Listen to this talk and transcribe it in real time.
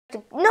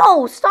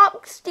No,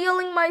 stop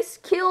stealing my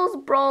skills,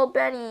 Brawl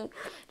Benny.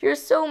 You're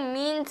so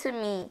mean to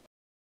me.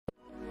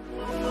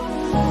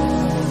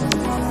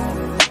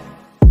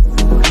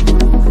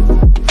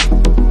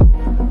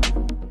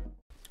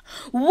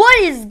 What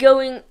is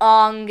going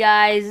on,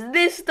 guys?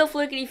 This is the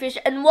FlickadyFish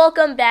and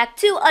welcome back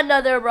to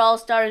another Brawl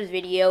Stars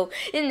video.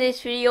 In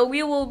this video,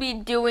 we will be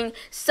doing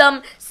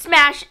some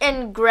smash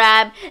and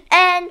grab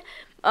and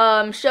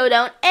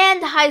showdown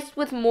and heist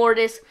with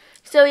Mortis.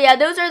 So yeah,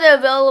 those are the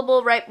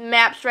available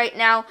maps right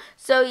now.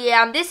 So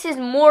yeah, this is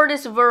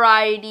Mortis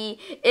variety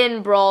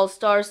in Brawl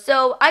Stars.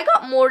 So I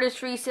got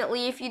Mortis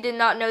recently. If you did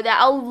not know that,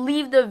 I'll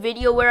leave the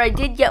video where I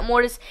did get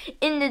Mortis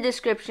in the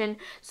description.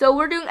 So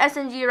we're doing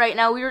SNG right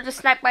now. We were just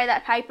sniped by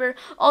that Piper.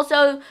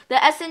 Also, the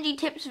SNG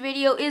tips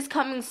video is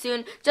coming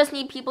soon. Just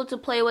need people to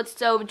play with.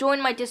 So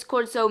join my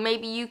Discord so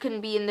maybe you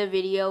can be in the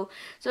video.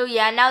 So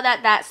yeah, now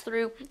that that's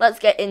through, let's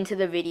get into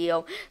the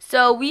video.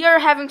 So we are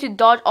having to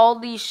dodge all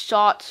these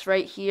shots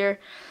right here.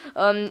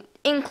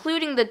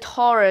 Including the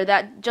Tara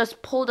that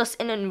just pulled us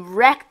in and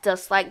wrecked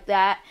us like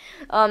that.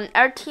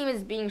 Our team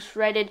is being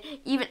shredded.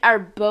 Even our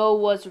bow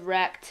was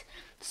wrecked.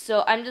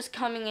 So I'm just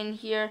coming in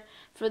here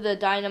for the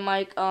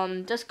dynamite.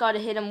 Just gotta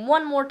hit him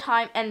one more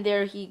time and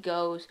there he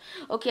goes.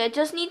 Okay, I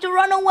just need to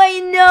run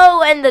away.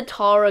 No, and the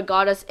Tara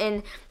got us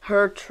in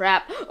her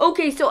trap.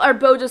 Okay, so our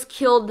bow just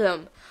killed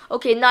him.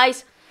 Okay,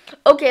 nice.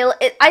 Okay,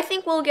 I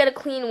think we'll get a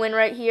clean win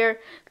right here.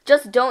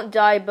 Just don't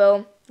die,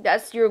 Bo.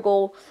 That's your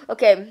goal.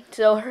 Okay,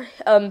 so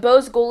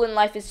Bo's goal in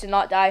life is to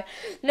not die.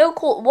 No,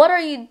 Colt, what are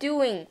you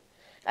doing?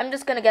 I'm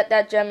just gonna get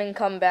that gem and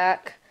come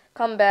back.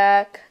 Come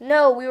back.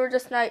 No, we were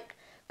just not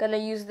gonna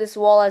use this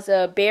wall as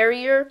a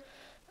barrier.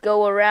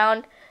 Go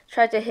around.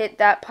 Try to hit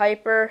that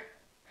Piper.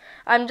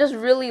 I'm just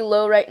really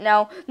low right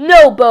now.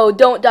 No, Bo,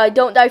 don't die.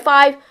 Don't die.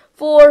 5,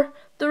 4,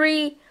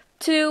 3,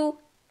 2,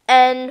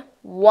 and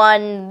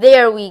 1.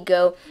 There we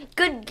go.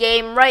 Good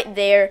game right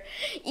there.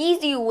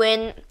 Easy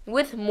win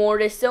with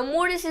Mortis. So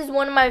Mortis is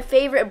one of my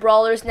favorite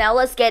brawlers. Now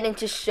let's get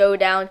into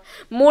showdown.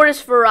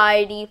 Mortis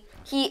variety.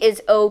 He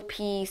is OP.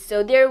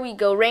 So there we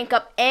go. Rank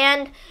up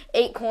and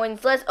 8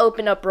 coins. Let's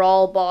open a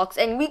Brawl box.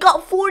 And we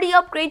got 40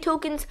 upgrade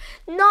tokens.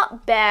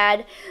 Not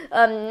bad.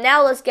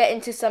 Now let's get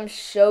into some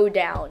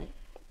showdown.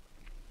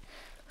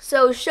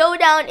 So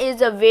showdown is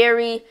a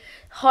very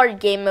hard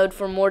game mode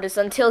for Mortis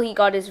until he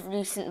got his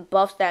recent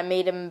buffs that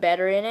made him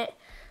better in it.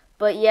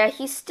 But yeah,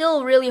 he's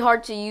still really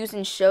hard to use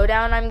in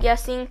showdown, I'm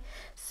guessing.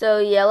 So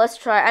yeah, let's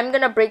try. I'm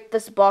gonna break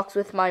this box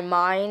with my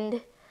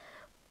mind.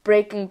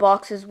 Breaking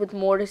boxes with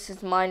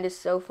Mortis's mind is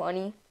so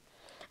funny.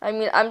 I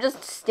mean, I'm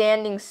just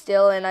standing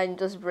still and I'm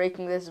just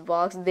breaking this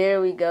box.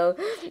 There we go.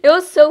 It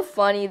was so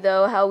funny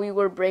though how we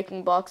were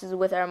breaking boxes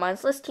with our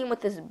minds. Let's team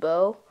with this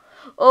Bo.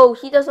 Oh,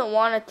 he doesn't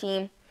want a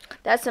team.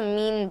 That's a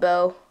mean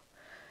Bo.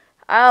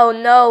 Oh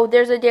no,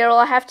 there's a Daryl.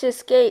 I have to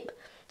escape.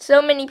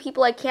 So many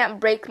people, I can't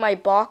break my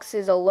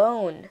boxes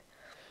alone.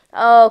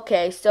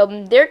 Okay, so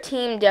their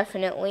team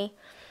definitely.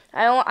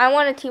 I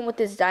want to team with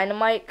this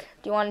Dynamite.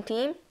 Do you want a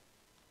team?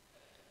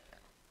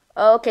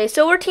 Okay,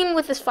 so we're teaming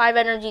with this 5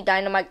 energy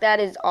Dynamite. That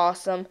is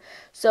awesome.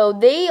 So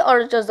they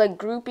are just like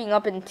grouping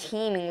up and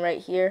teaming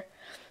right here.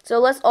 So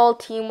let's all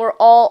team. We're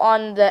all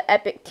on the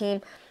epic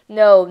team.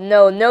 No,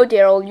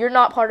 Daryl. You're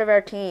not part of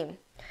our team.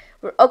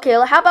 Okay,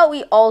 how about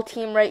we all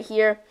team right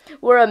here?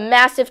 We're a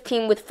massive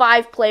team with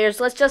 5 players.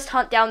 Let's just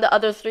hunt down the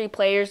other 3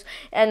 players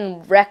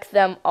and wreck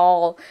them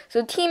all.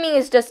 So teaming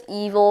is just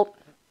evil,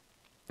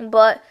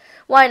 but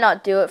why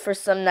not do it for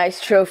some nice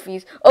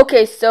trophies?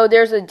 Okay, so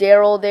there's a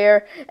Daryl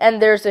there,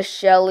 and there's a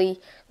Shelly.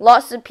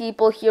 Lots of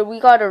people here. We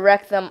gotta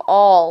wreck them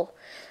all.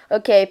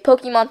 Okay,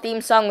 Pokemon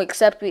theme song,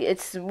 except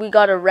we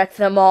gotta wreck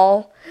them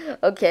all.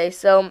 Okay,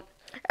 so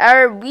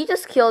we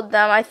just killed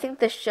them. I think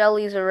the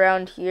Shelly's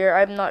around here.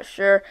 I'm not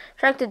sure.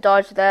 Trying to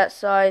dodge that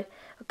side.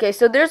 Okay,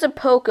 so there's a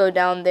Poco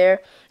down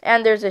there.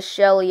 And there's a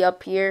Shelly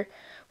up here.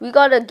 We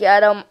gotta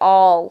get them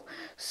all.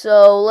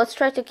 So let's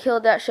try to kill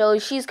that Shelly.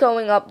 She's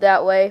going up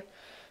that way.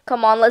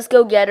 Come on, let's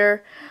go get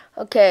her.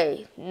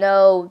 Okay,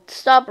 no.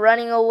 Stop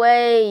running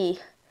away.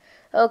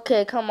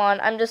 Okay, come on.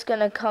 I'm just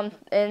gonna come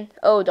in.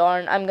 Oh,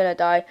 darn. I'm gonna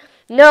die.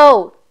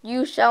 No!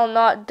 You shall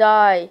not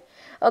die.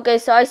 Okay,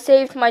 so I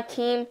saved my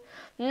team.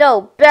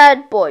 No,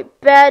 bad boy,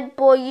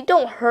 you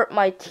don't hurt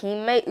my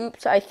teammate.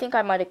 Oops, I think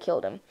I might have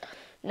killed him.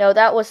 No,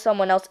 that was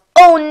someone else.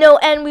 Oh no,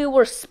 and we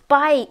were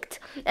spiked.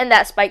 And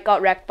that spike got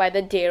wrecked by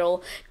the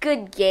Daryl.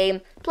 Good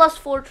game. Plus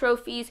 4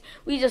 trophies.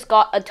 We just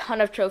got a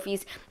ton of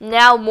trophies.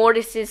 Now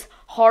Mortis's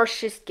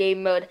harshest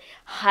game mode,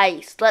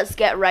 heist. Let's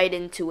get right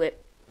into it.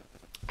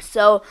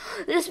 So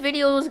this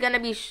video is going to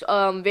be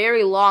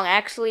very long.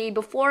 Actually,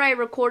 before I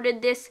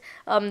recorded this,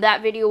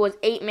 that video was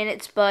 8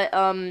 minutes. But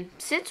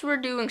since we're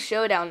doing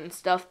showdown and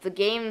stuff, the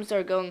games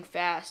are going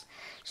fast.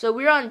 So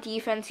we're on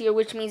defense here,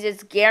 which means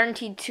it's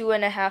guaranteed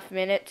 2.5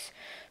 minutes.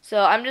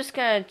 So I'm just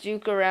going to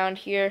juke around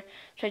here,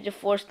 try to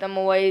force them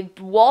away.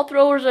 Wall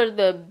throwers are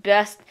the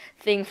best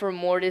thing for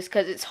Mortis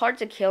because it's hard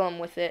to kill him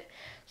with it.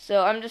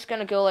 So I'm just going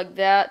to go like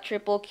that,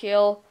 triple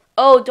kill.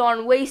 Oh,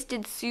 darn,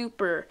 wasted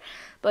super.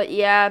 But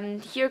yeah,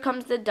 here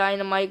comes the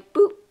Dynamite.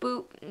 Boop.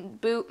 boop,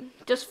 boop.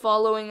 Just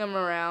following him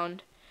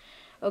around.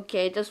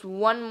 Okay, just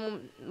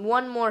one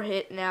more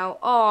hit now.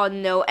 Oh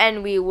no,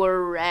 and we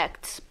were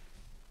wrecked.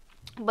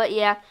 But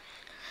yeah,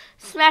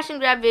 smash and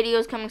grab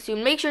videos coming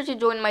soon. Make sure to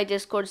join my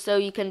Discord so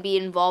you can be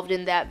involved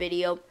in that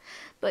video.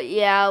 But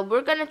yeah,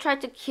 we're gonna try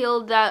to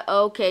kill that.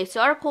 Okay,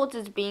 so our Colt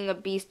is being a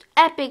beast.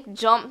 Epic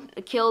jump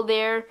kill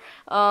there.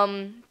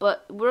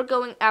 But we're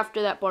going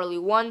after that Barley.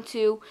 1,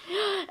 2,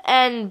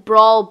 and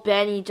Brawl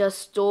Benny just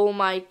stole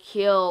my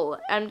kill.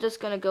 I'm just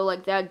gonna go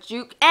like that,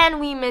 juke, and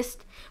we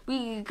missed.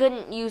 We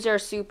couldn't use our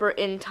super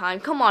in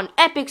time. Come on,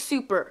 epic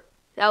super.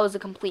 That was a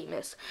complete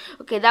miss.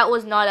 Okay, that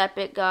was not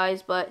epic,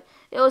 guys, but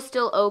it was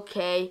still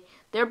okay.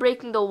 They're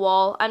breaking the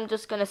wall. I'm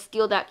just going to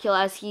steal that kill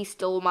as he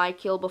stole my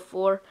kill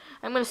before.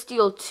 I'm going to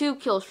steal 2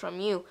 kills from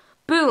you.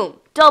 Boom!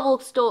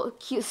 Double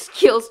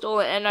kill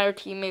stolen, and our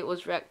teammate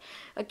was wrecked.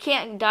 I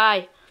can't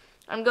die.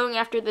 I'm going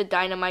after the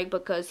dynamite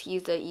because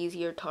he's the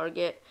easier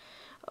target.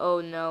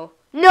 Oh, no.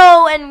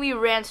 No! And we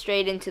ran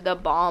straight into the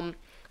bomb.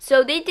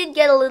 So they did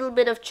get a little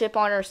bit of chip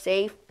on our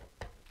safe.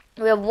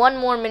 We have 1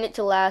 more minute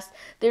to last.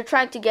 They're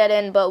trying to get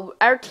in, but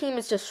our team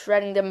is just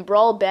shredding them.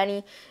 Brawl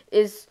Benny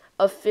is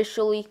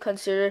officially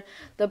considered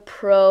the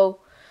pro.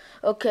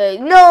 Okay,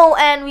 no,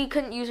 and we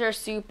couldn't use our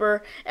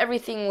super.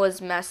 Everything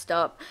was messed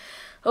up.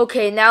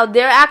 Okay, now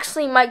there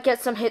actually might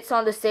get some hits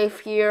on the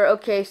safe here.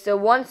 Okay, so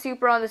 1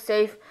 super on the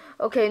safe.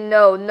 Okay,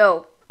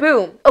 no.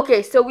 Boom.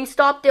 Okay, so we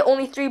stopped it.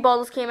 Only 3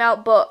 balls came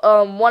out, but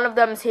one of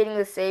them is hitting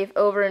the safe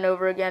over and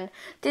over again.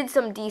 Did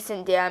some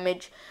decent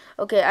damage.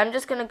 Okay, I'm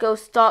just gonna go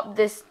stop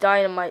this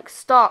dynamite.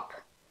 Stop.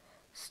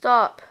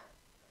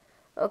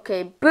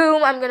 Okay,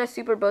 boom. I'm gonna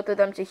super both of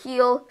them to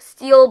heal.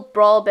 Steal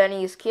Brawl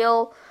Benny's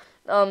kill.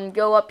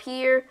 Go up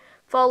here.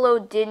 Follow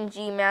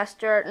Dingy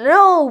Master.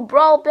 No,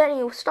 Brawl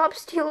Benny, stop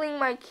stealing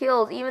my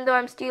kills, even though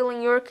I'm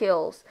stealing your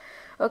kills.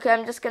 Okay,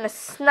 I'm just gonna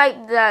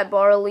snipe that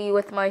Barley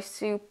with my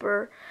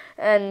super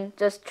and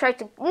just try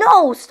to.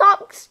 No,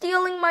 stop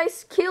stealing my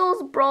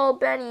kills, Brawl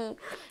Benny.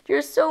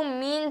 You're so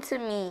mean to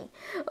me.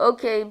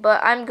 Okay,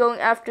 but I'm going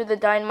after the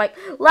dynamite.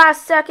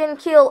 Last second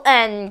kill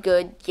and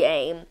good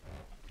game.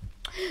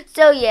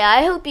 So yeah,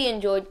 I hope you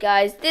enjoyed,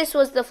 guys. This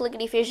was the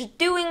FlickadyFish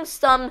doing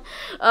some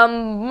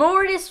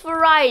Mortis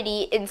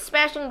variety in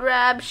Smash and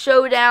Grab,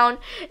 Showdown,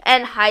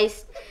 and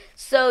Heist.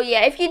 So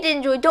yeah, if you did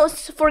enjoy, don't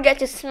forget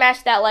to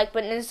smash that like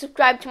button and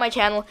subscribe to my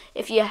channel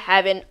if you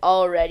haven't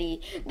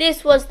already.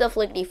 This was the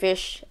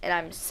FlickadyFish, and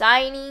I'm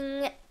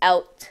signing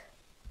out.